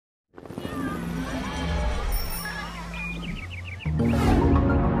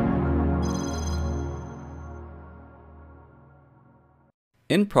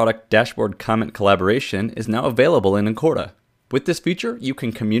In-product dashboard comment collaboration is now available in Encorta. With this feature, you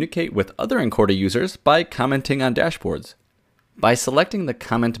can communicate with other Encorta users by commenting on dashboards. By selecting the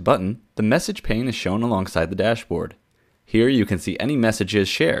comment button, the message pane is shown alongside the dashboard. Here you can see any messages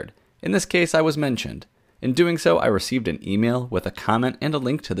shared. In this case, I was mentioned. In doing so, I received an email with a comment and a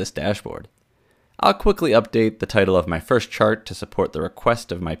link to this dashboard. I'll quickly update the title of my first chart to support the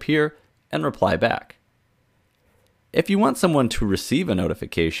request of my peer and reply back. If you want someone to receive a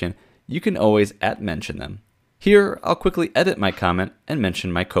notification, you can always @mention them. Here, I'll quickly edit my comment and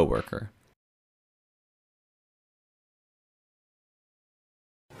mention my coworker.